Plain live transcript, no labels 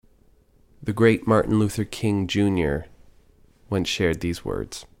The great Martin Luther King Jr. once shared these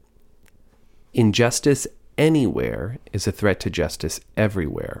words: "Injustice anywhere is a threat to justice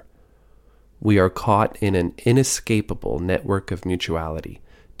everywhere. We are caught in an inescapable network of mutuality,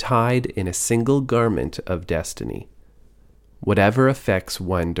 tied in a single garment of destiny. Whatever affects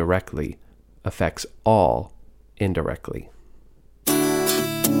one directly affects all indirectly."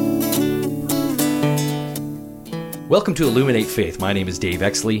 Welcome to Illuminate Faith. My name is Dave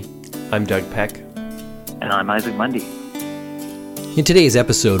Exley. I'm Doug Peck. And I'm Isaac Mundy. In today's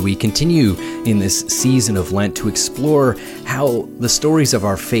episode, we continue in this season of Lent to explore how the stories of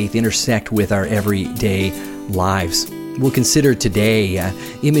our faith intersect with our everyday lives. We'll consider today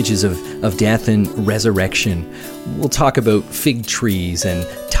images of death and resurrection. We'll talk about fig trees and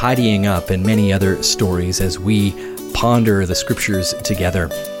tidying up and many other stories as we ponder the scriptures together.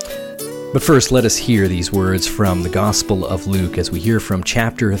 But first, let us hear these words from the Gospel of Luke as we hear from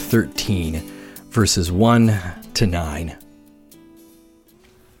chapter 13, verses 1 to 9.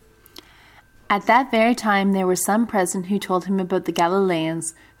 At that very time there were some present who told him about the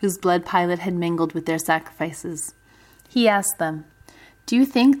Galileans whose blood Pilate had mingled with their sacrifices. He asked them, "Do you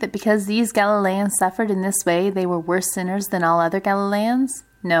think that because these Galileans suffered in this way they were worse sinners than all other Galileans?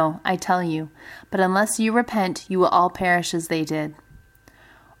 No, I tell you, but unless you repent you will all perish as they did.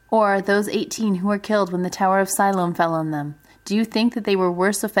 Or those 18 who were killed when the Tower of Siloam fell on them. Do you think that they were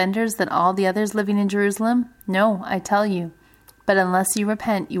worse offenders than all the others living in Jerusalem? No, I tell you. But unless you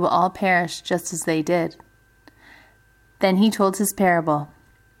repent, you will all perish just as they did." Then he told his parable.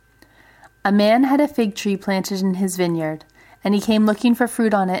 A man had a fig tree planted in his vineyard, and he came looking for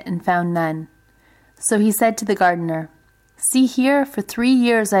fruit on it and found none. So he said to the gardener, "See here, for 3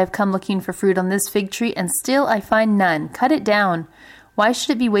 years I have come looking for fruit on this fig tree, and still I find none. Cut it down. Why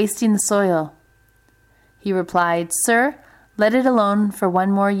should it be wasting the soil?" He replied, "Sir, let it alone for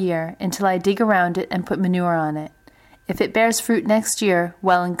 1 more year, until I dig around it and put manure on it. If it bears fruit next year,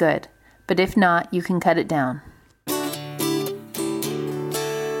 well and good. But if not, you can cut it down."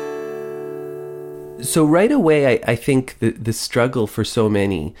 So right away, I think the struggle for so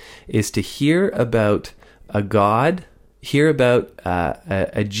many is to hear about a God, hear about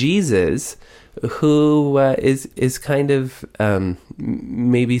a Jesus who is kind of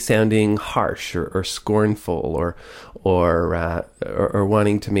maybe sounding harsh or scornful or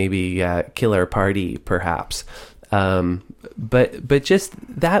wanting to maybe kill our party, perhaps. But just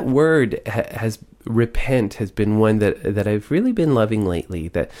that word repent has been one that I've really been loving lately.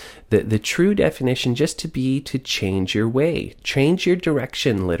 That the true definition just to change your way, change your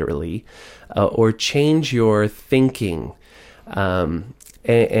direction, literally, or change your thinking.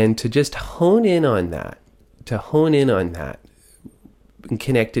 And to just hone in on that,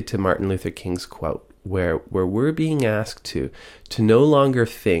 connected to Martin Luther King's quote, where we're being asked to no longer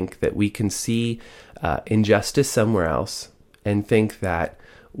think that we can see injustice somewhere else and think that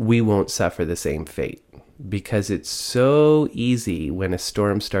we won't suffer the same fate. Because it's so easy when a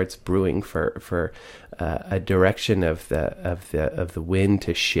storm starts brewing for a direction of the wind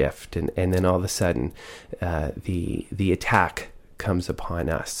to shift, and then all of a sudden the attack comes upon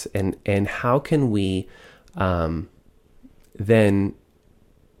us, and how can we then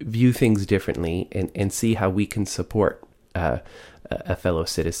view things differently and see how we can support a fellow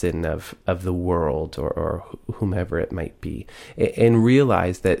citizen of the world or whomever it might be, and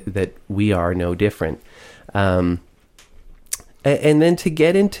realize that we are no different. And then to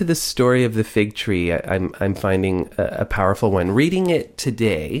get into the story of the fig tree, I'm finding a powerful one. Reading it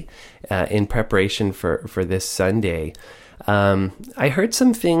today in preparation for this Sunday, I heard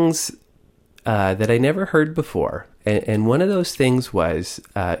some things that I never heard before, and one of those things was,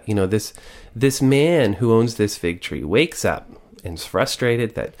 this man who owns this fig tree wakes up and is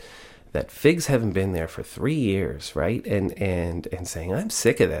frustrated that figs haven't been there for 3 years, right? And saying, "I'm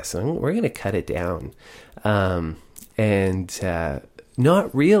sick of this, and we're going to cut it down," and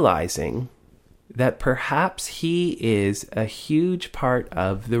not realizing that perhaps he is a huge part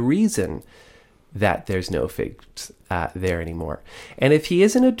of the reason that there's no figs there anymore. And if he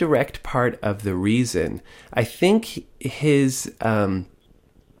isn't a direct part of the reason, I think he's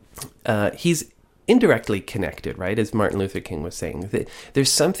indirectly connected, right? As Martin Luther King was saying, that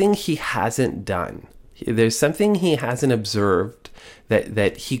there's something he hasn't done. There's something he hasn't observed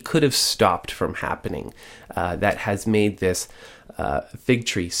that he could have stopped from happening, that has made this fig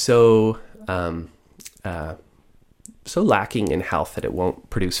tree so lacking in health that it won't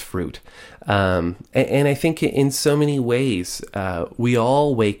produce fruit. And I think in so many ways, we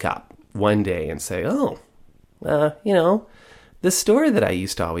all wake up one day and say, the store that I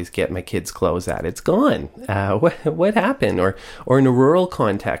used to always get my kids' clothes at, it's gone. What happened? Or in a rural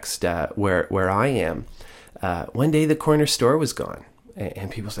context where I am, one day the corner store was gone.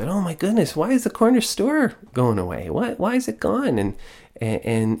 And people said, "Oh my goodness, why is the corner store going away? Why is it gone?" And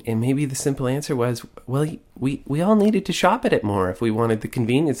maybe the simple answer was, well, we all needed to shop at it more if we wanted the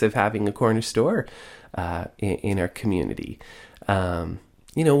convenience of having a corner store in our community.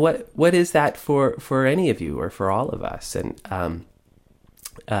 What is that for any of you or for all of us? And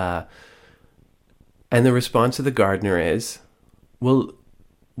the response of the gardener is, well.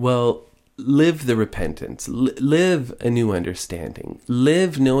 Live the repentance, live a new understanding,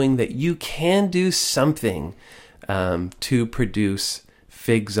 live knowing that you can do something to produce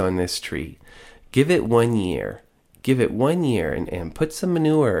figs on this tree. Give it 1 year. Give it 1 year and put some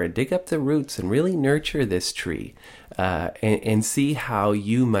manure and dig up the roots and really nurture this tree and see how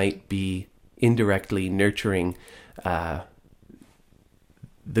you might be indirectly nurturing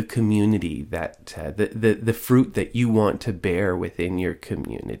the community, that the fruit that you want to bear within your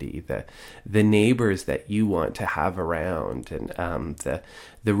community, the neighbors that you want to have around, and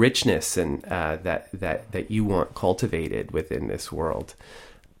the richness and that you want cultivated within this world.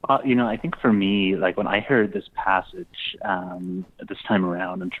 I think for me, like when I heard this passage this time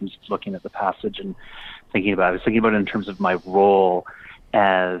around, in terms of looking at the passage and I was thinking about it in terms of my role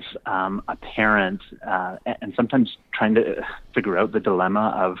as a parent, and sometimes trying to figure out the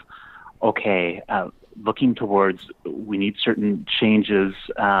dilemma of, looking towards, we need certain changes,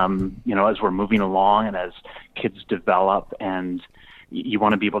 as we're moving along and as kids develop, and you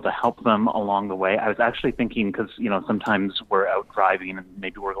want to be able to help them along the way. I was actually thinking, because, sometimes we're out driving and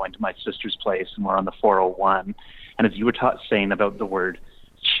maybe we're going to my sister's place and we're on the 401. And as you were saying about the word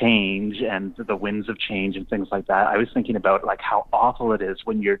change and the winds of change and things like that, I was thinking about like how awful it is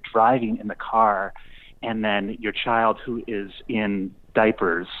when you're driving in the car and then your child who is in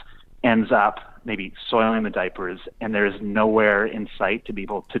diapers ends up maybe soiling the diapers, and there's nowhere in sight to be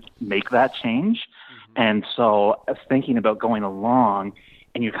able to make that change. Mm-hmm. And so I was thinking about going along,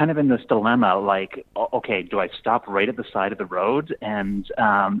 and you're kind of in this dilemma, like, okay, do I stop right at the side of the road and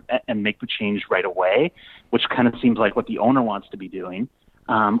make the change right away, which kind of seems like what the owner wants to be doing?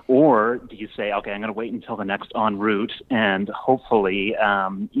 Or do you say, okay, I'm going to wait until the next en route and hopefully,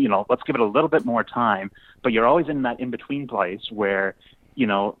 let's give it a little bit more time. But you're always in that in-between place where,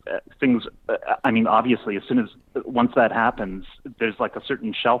 things, obviously, once that happens, there's like a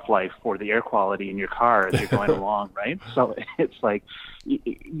certain shelf life for the air quality in your car as you're going along, right? So it's like,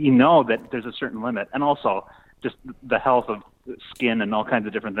 that there's a certain limit. And also just the health of skin and all kinds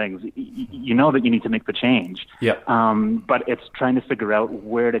of different things, that you need to make the change. Yeah. But it's trying to figure out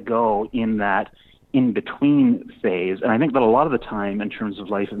where to go in that in-between phase. And I think that a lot of the time in terms of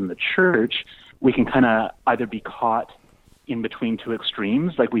life in the church, we can kind of either be caught in between two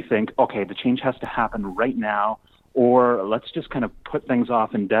extremes. Like we think, okay, the change has to happen right now, or let's just kind of put things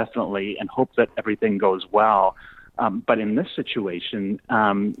off indefinitely and hope that everything goes well. But in this situation,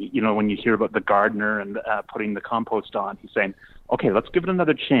 when you hear about the gardener and putting the compost on, he's saying, okay, let's give it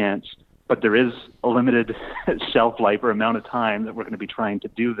another chance, but there is a limited shelf life or amount of time that we're going to be trying to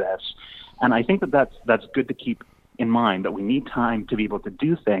do this. And I think that's good to keep in mind, that we need time to be able to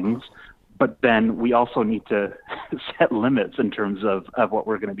do things, but then we also need to set limits in terms of what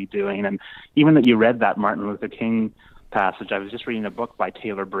we're going to be doing. And even that you read that Martin Luther King passage, I was just reading a book by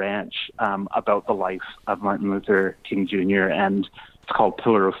Taylor Branch about the life of Martin Luther King Jr., and it's called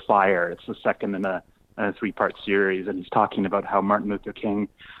Pillar of Fire. It's the second in a 3-part series, and he's talking about how Martin Luther King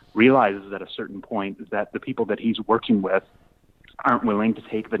realizes at a certain point that the people that he's working with aren't willing to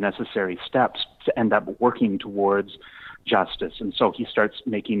take the necessary steps to end up working towards justice. And so he starts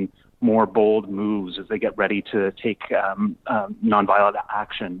making more bold moves as they get ready to take nonviolent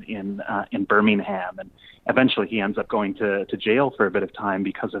action in Birmingham. And eventually he ends up going to jail for a bit of time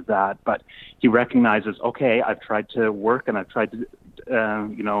because of that. But he recognizes, okay, I've tried to work and I've tried to,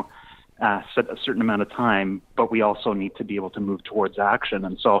 set a certain amount of time, but we also need to be able to move towards action.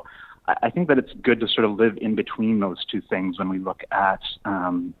 And so I think that it's good to sort of live in between those two things when we look at,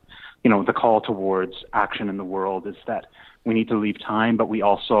 the call towards action in the world, is that we need to leave time, but we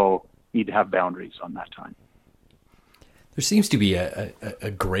also need to have boundaries on that time. There seems to be a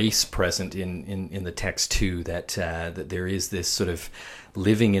grace present in the text too, that there is this sort of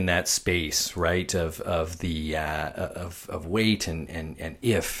living in that space, right? Of wait and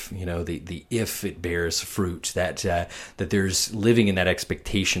if, the if it bears fruit, that there's living in that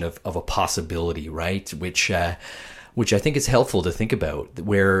expectation of a possibility, right? Which I think is helpful to think about,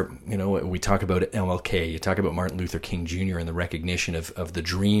 where, we talk about MLK, you talk about Martin Luther King Jr. and the recognition of the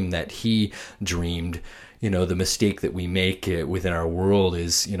dream that he dreamed. the mistake that we make within our world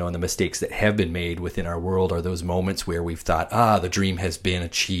is, and the mistakes that have been made within our world are those moments where we've thought, the dream has been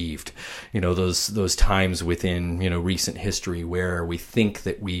achieved. Those times within, recent history where we think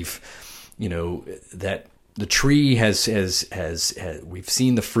that we've, that the tree has we've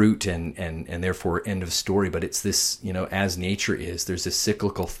seen the fruit and therefore end of story. But it's this, as nature is, there's this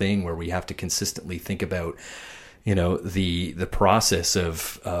cyclical thing where we have to consistently think about, the process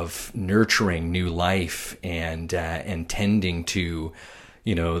of nurturing new life and tending to,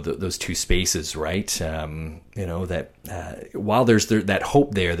 those two spaces, right? That while there's that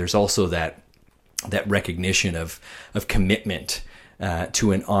hope there's also that recognition of commitment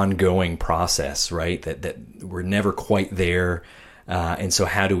to an ongoing process, right? That we're never quite there. And so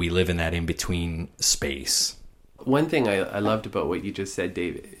how do we live in that in-between space? One thing I loved about what you just said,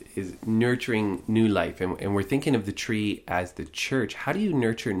 Dave, is nurturing new life. And we're thinking of the tree as the church. How do you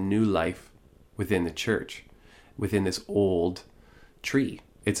nurture new life within the church, within this old tree?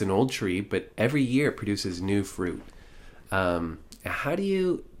 It's an old tree, but every year it produces new fruit. How do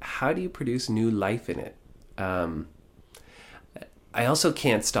you produce new life in it? I also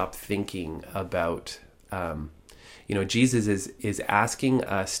can't stop thinking about, Jesus is asking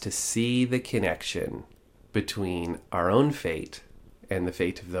us to see the connection between our own fate and the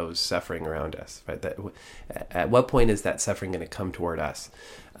fate of those suffering around us. Right? At what point is that suffering going to come toward us?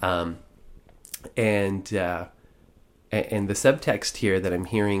 And the subtext here that I'm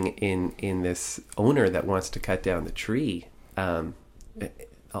hearing in this owner that wants to cut down the tree, all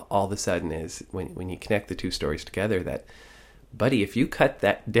of a sudden is when you connect the two stories together, that, buddy, if you cut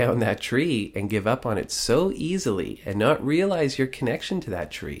down that tree and give up on it so easily and not realize your connection to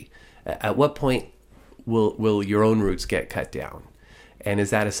that tree, at what point will your own roots get cut down? And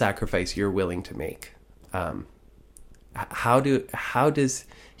is that a sacrifice you're willing to make? How does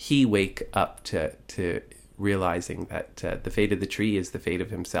he wake up to realizing that the fate of the tree is the fate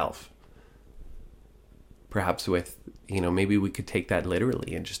of himself? Perhaps with, maybe we could take that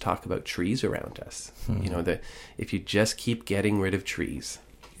literally and just talk about trees around us. If you just keep getting rid of trees,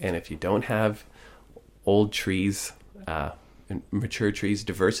 and if you don't have old trees, mature trees,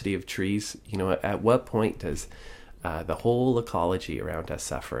 diversity of trees, at what point does the whole ecology around us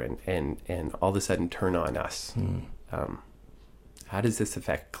suffer and all of a sudden turn on us? How does this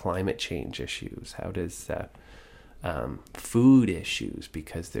affect climate change issues? How does food issues,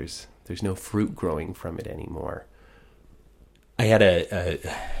 because there's no fruit growing from it anymore? I had a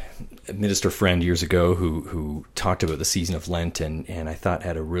minister friend years ago who talked about the season of Lent and I thought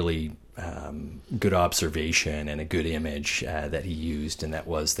had a really good observation and a good image that he used, and that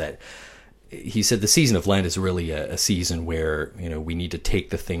was that he said the season of Lent is really a season where, we need to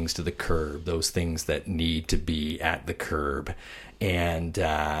take the things to the curb, those things that need to be at the curb. And,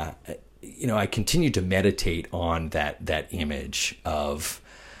 I continue to meditate on that image of,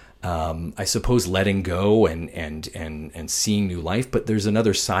 I suppose, letting go and seeing new life. But there's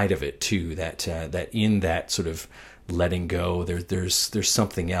another side of it too, that in that sort of letting go, there's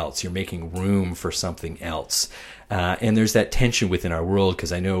something else. You're making room for something else. And there's that tension within our world,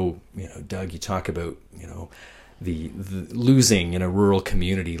 because I know, Doug, you talk about, the losing in a rural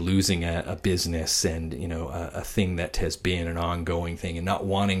community, losing a business and, a thing that has been an ongoing thing, and not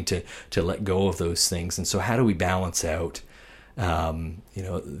wanting to let go of those things. And so how do we balance out,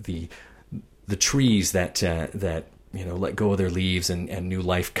 the trees that let go of their leaves and new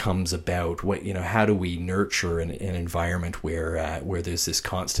life comes about? How do we nurture an environment where there's this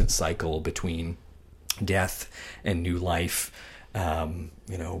constant cycle between death and new life,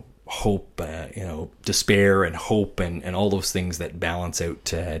 hope, despair and hope and all those things that balance out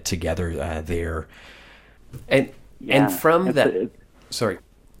together there. And from that, sorry.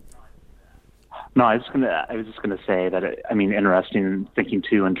 No, I was just gonna say that interesting thinking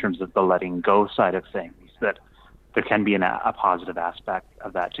too in terms of the letting go side of things, that there can be a positive aspect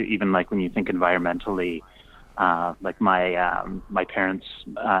of that too. Even like when you think environmentally, like my parents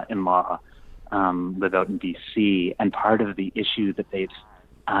in-law live out in BC, and part of the issue that they've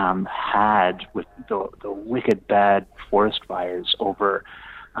had with the wicked bad forest fires over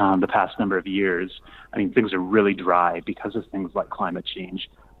the past number of years. Things are really dry because of things like climate change,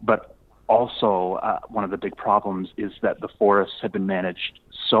 but also one of the big problems is that the forests have been managed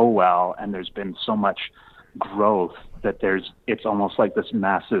so well, and there's been so much growth that it's almost like this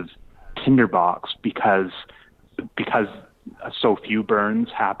massive tinderbox because so few burns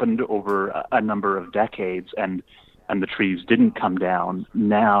happened over a number of decades, and the trees didn't come down.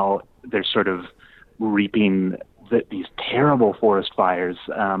 Now they're sort of reaping these terrible forest fires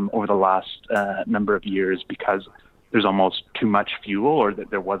over the last number of years, because there's almost too much fuel, or that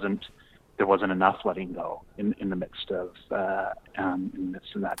there wasn't there wasn't enough letting go in the midst of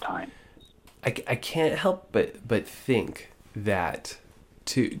that time. I can't help but think that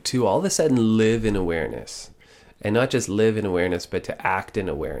to all of a sudden live in awareness, and not just live in awareness, but to act in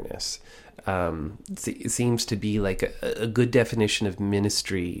awareness, it seems to be like a good definition of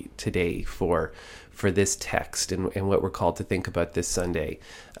ministry today for this text and what we're called to think about this Sunday,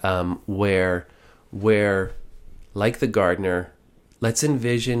 where like the gardener, let's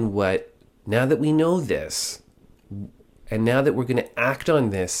envision what, now that we know this, and now that we're going to act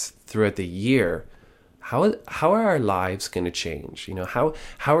on this throughout the year, how are our lives going to change? How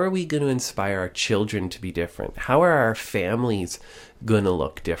are we going to inspire our children to be different? How are our families going to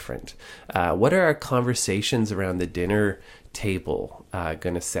look different? What are our conversations around the dinner table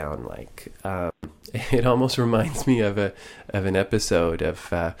going to sound like? It almost reminds me of an episode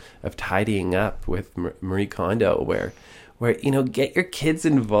of Tidying Up with Marie Kondo, where get your kids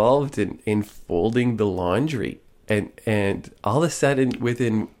involved in folding the laundry. And all of a sudden,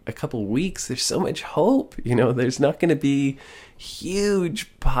 within a couple weeks, there's so much hope. There's not going to be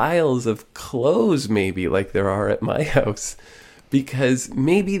huge piles of clothes, maybe like there are at my house, because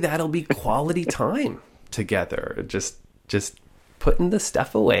maybe that'll be quality time together. Just putting the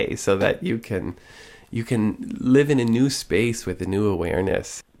stuff away so that you can live in a new space with a new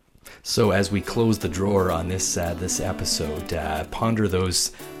awareness. So as we close the drawer on this episode, ponder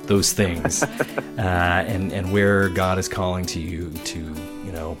those things and where God is calling to you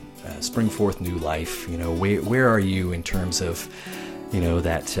to spring forth new life. Where are you in terms of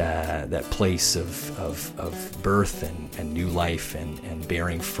that place of birth and new life and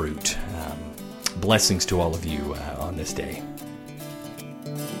bearing fruit. Blessings to all of you on this day.